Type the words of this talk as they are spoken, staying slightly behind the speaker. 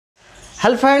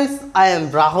Hello friends, I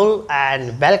am Rahul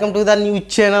and welcome to the new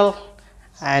channel.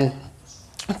 And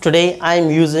today I am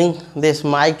using this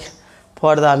mic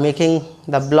for the making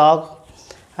the blog,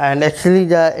 and actually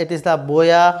it is the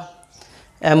Boya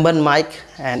M1 mic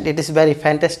and it is very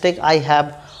fantastic. I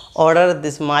have ordered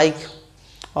this mic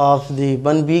of the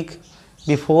 1 week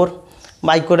before.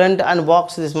 I couldn't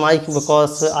unbox this mic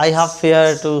because I have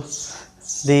fear to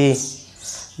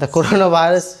the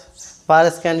virus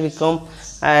can become,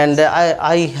 and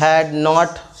I had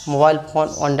not mobile phone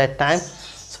on that time,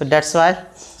 so that's why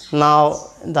now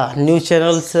the new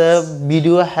channel's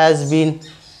video has been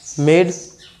made.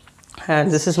 And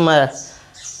this is my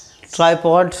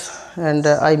tripod, and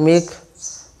I make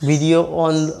video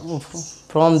on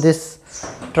from this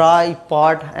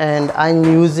tripod, and I'm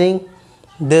using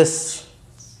this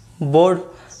board.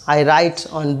 I write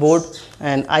on board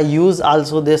and I use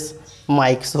also this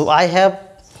mic. So I have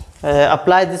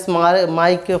applied this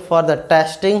mic for the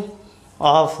testing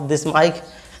of this mic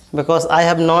because I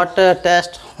have not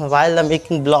tested while I'm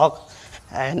making blog,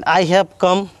 and I have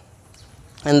come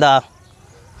in the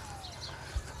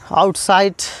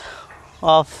outside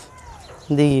of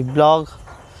the blog.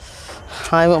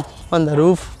 I'm on the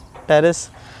roof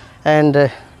terrace, and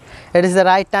it is the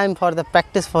right time for the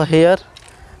practice for here.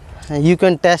 You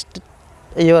can test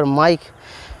your mic,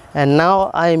 and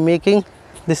now I am making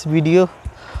this video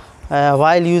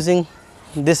while using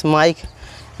this mic,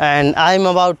 and I am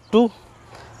about to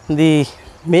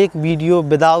make video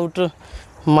without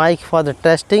mic for the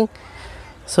testing.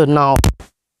 So now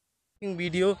making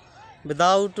video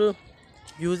without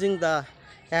using the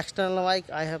external mic.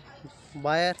 I have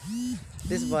wire,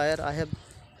 this wire, I have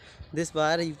this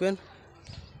wire, you can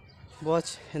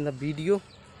watch in the video.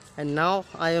 And now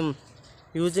I am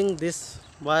using this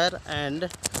wire, and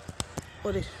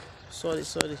sorry,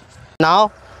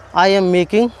 now I am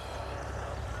making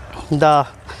the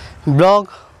blog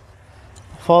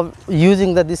for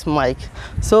using this mic.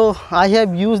 So I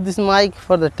have used this mic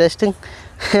for the testing,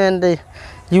 and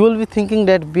you will be thinking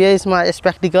that where is my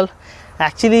spectacle.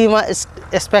 Actually my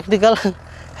spectacle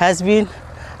has been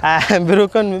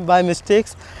broken by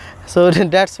mistakes, so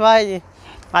that's why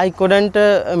I couldn't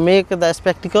make the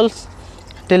spectacles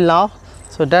till now.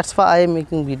 So that's why I am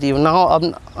making video. Now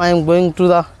I am going to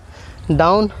the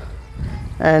down,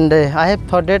 and I have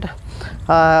thought that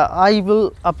I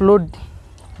will upload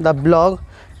the blog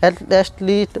at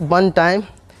least one time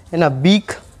in a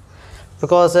week,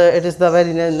 because it is the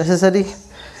very necessary,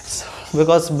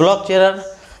 because blog channel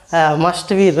must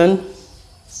be run.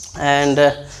 And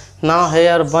now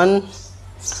here one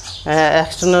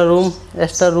extra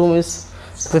room is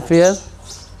prepared.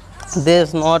 There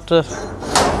is not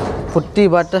putty,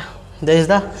 but there is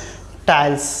the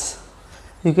tiles.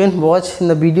 You can watch in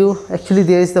the video. Actually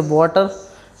there is the water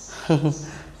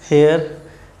here,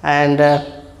 and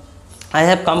I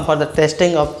have come for the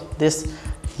testing of this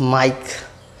mic.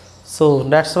 So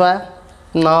that's why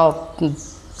now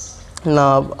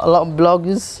blog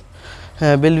is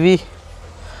will be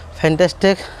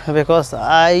fantastic, because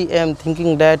I am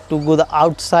thinking that to go the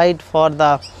outside for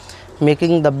the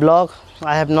making the blog.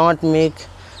 I have not made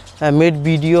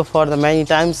video for the many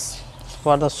times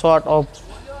for the sort of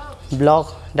blog.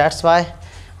 That's why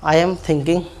I am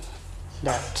thinking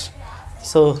that.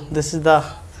 So this is the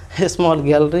small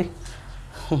gallery.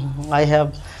 I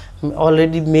have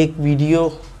already make video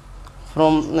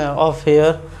from of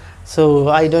here, so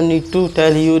I don't need to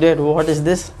tell you that what is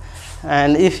this.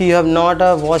 And if you have not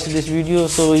watched this video,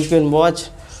 so you can watch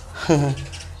in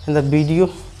the video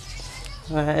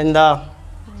in the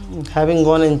having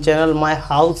gone in channel my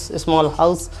house, a small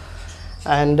house.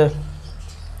 And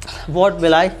what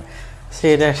will I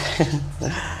say that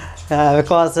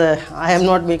because I am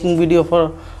not making video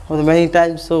for many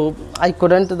times, so I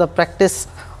couldn't practice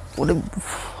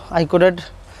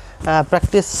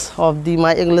of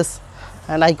my English,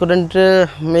 and I couldn't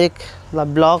make the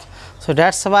blog. So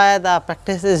that's why the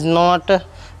practice is not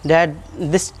that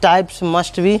this types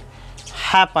must be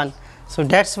happen. So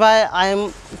that's why I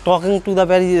am talking to the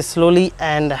very slowly,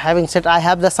 and having said I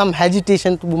have some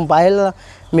hesitation to while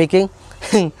making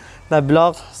the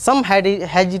blog, some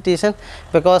hesitation,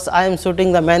 because I am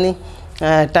shooting the many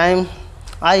time.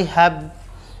 I have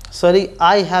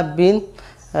been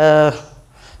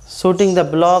shooting the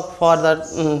blog for the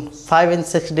 5 and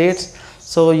 6 days,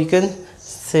 so you can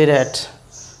say that.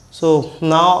 So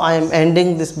now I am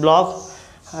ending this blog.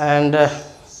 And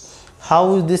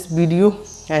how is this video,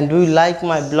 and do you like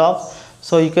my blog?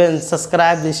 So you can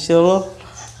subscribe this channel,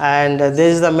 and there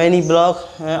is the many blog,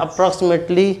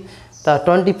 approximately the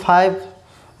 25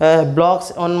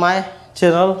 blogs on my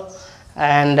channel,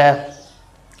 and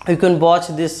you can watch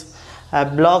this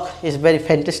blog is very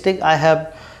fantastic. I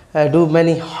have do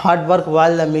many hard work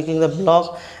while I'm making the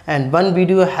blog, and one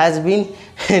video has been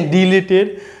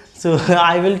deleted, so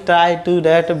I will try to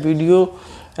that video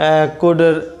could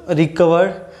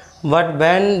recover, but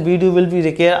when video will be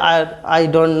recovered, I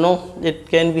don't know, it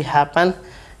can be happen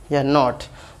or not.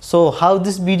 So how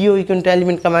this video, you can tell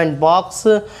me in comment box,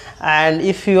 and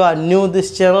if you are new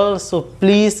this channel, so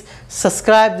please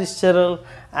subscribe this channel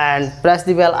and press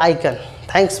the bell icon.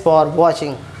 Thanks for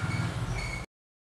watching.